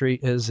service industry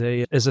is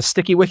a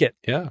sticky wicket.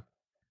 Yeah.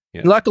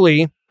 Yeah.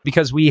 Luckily,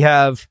 because we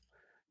have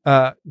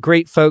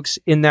great folks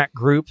in that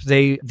group,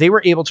 they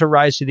were able to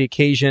rise to the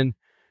occasion,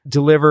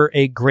 deliver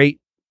a great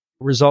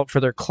result for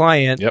their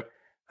client. Yep.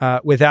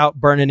 Without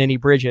burning any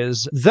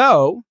bridges,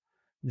 though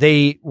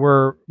they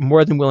were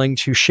more than willing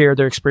to share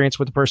their experience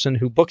with the person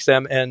who booked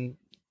them and,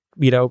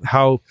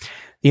 how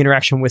the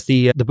interaction with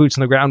the boots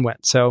on the ground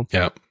went. So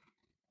Yeah.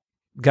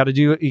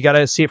 you got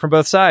to see it from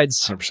both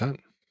sides. 100%.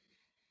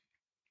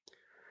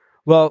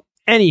 Well,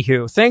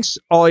 anywho, thanks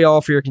all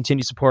y'all for your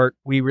continued support.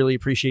 We really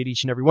appreciate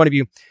each and every one of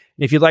you.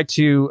 And if you'd like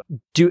to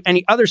do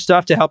any other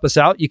stuff to help us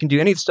out, you can do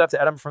any of the stuff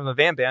that Adam from the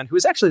Van Band, who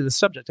is actually the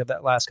subject of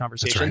that last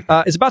conversation,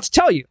 is about to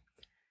tell you.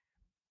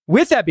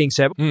 With that being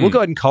said, we'll go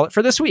ahead and call it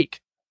for this week.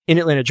 In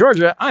Atlanta,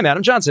 Georgia, I'm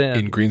Adam Johnson.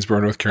 In Greensboro,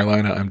 North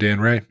Carolina, I'm Dan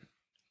Ray.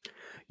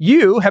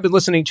 You have been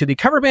listening to the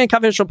Cover Band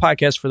Confidential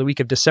podcast for the week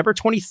of December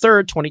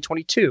 23rd,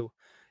 2022.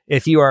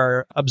 If you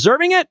are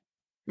observing it,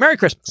 Merry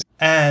Christmas.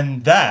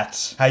 And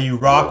that's how you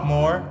rock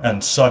more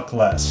and suck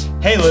less.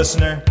 Hey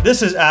listener,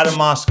 this is Adam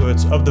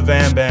Moskowitz of the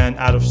Van Band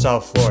out of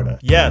South Florida.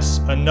 Yes,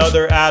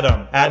 another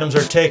Adam. Adams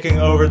are taking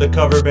over the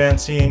cover band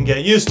scene.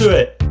 Get used to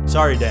it.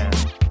 Sorry, Dan.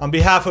 On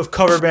behalf of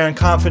Cover Band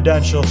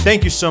Confidential,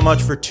 thank you so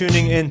much for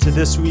tuning in to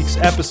this week's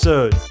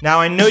episode. Now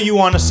I know you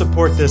want to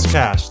support this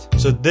cast,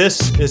 so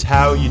this is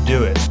how you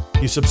do it.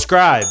 You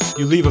subscribe,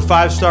 you leave a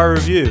 5-star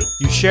review,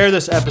 you share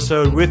this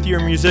episode with your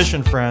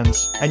musician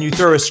friends, and you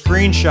throw a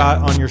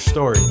screenshot on your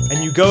story.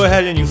 And you go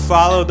ahead and you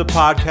follow the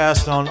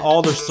podcast on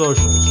all their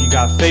socials. You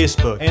got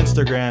Facebook,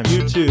 Instagram,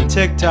 YouTube,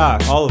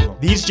 TikTok, all of them.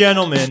 These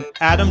gentlemen,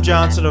 Adam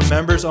Johnson of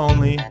Members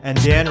Only and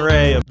Dan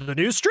Ray of The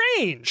New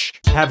Strange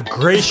have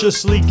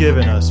graciously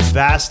given us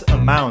vast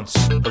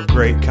amounts of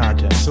great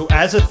content. So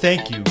as a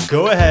thank you,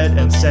 go ahead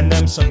and send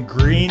them some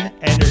green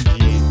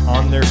energy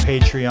on their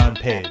Patreon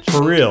page.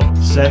 For real,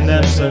 send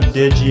them some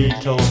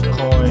digital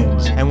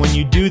coins. And when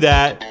you do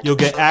that, you'll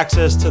get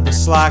access to the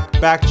Slack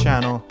back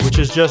channel, which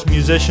is just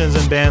musicians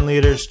and band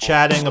leaders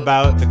chatting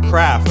about the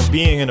craft of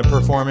being in a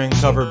performing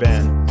cover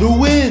band. The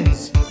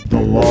wins, The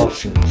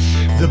losses.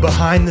 the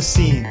behind the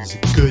scenes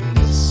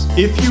goodness. months.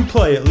 If you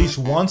play at least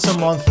once a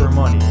month for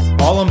money,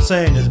 all I'm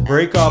saying is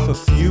break off a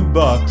few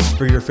bucks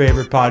for your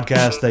favorite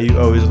podcast that you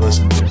always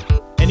listen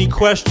to. Any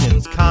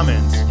questions,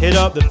 comments, hit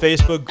up the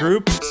Facebook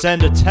group,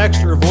 send a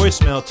text or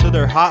voicemail to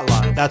their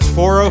hotline. That's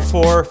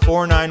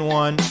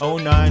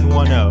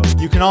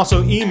 404-491-0910. You can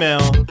also email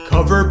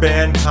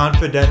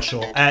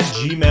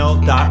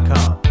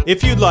coverbandconfidential@gmail.com.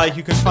 If you'd like,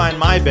 you can find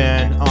my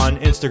band on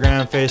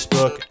Instagram,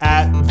 Facebook,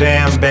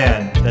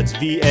 @VamBand. That's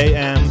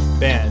VAM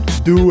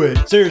Band. Do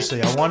it.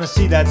 Seriously, I want to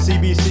see that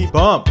CBC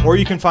bump. Or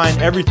you can find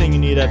everything you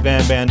need at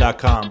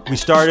VamBand.com. We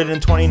started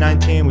in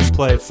 2019. We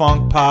play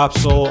funk, pop,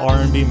 soul,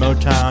 R&B,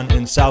 Motown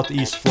in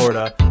Southeast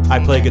Florida. I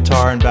play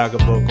guitar and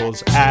backup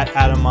vocals at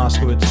Adam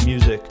Moskowitz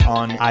Music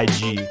on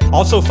IG.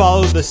 Also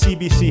follow the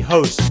CBC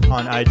host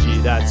on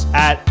IG. That's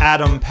at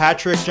Adam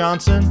Patrick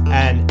Johnson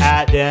and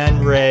at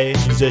Dan Ray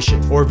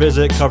Musician. Or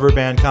visit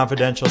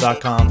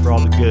coverbandconfidential.com for all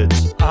the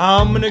goods.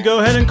 I'm going to go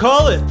ahead and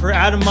call it. For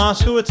Adam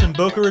Moskowitz in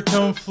Boca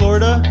Raton,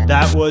 Florida,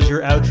 that was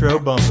your outro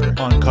bumper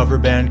on Cover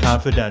Band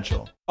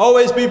Confidential.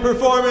 Always be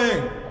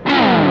performing!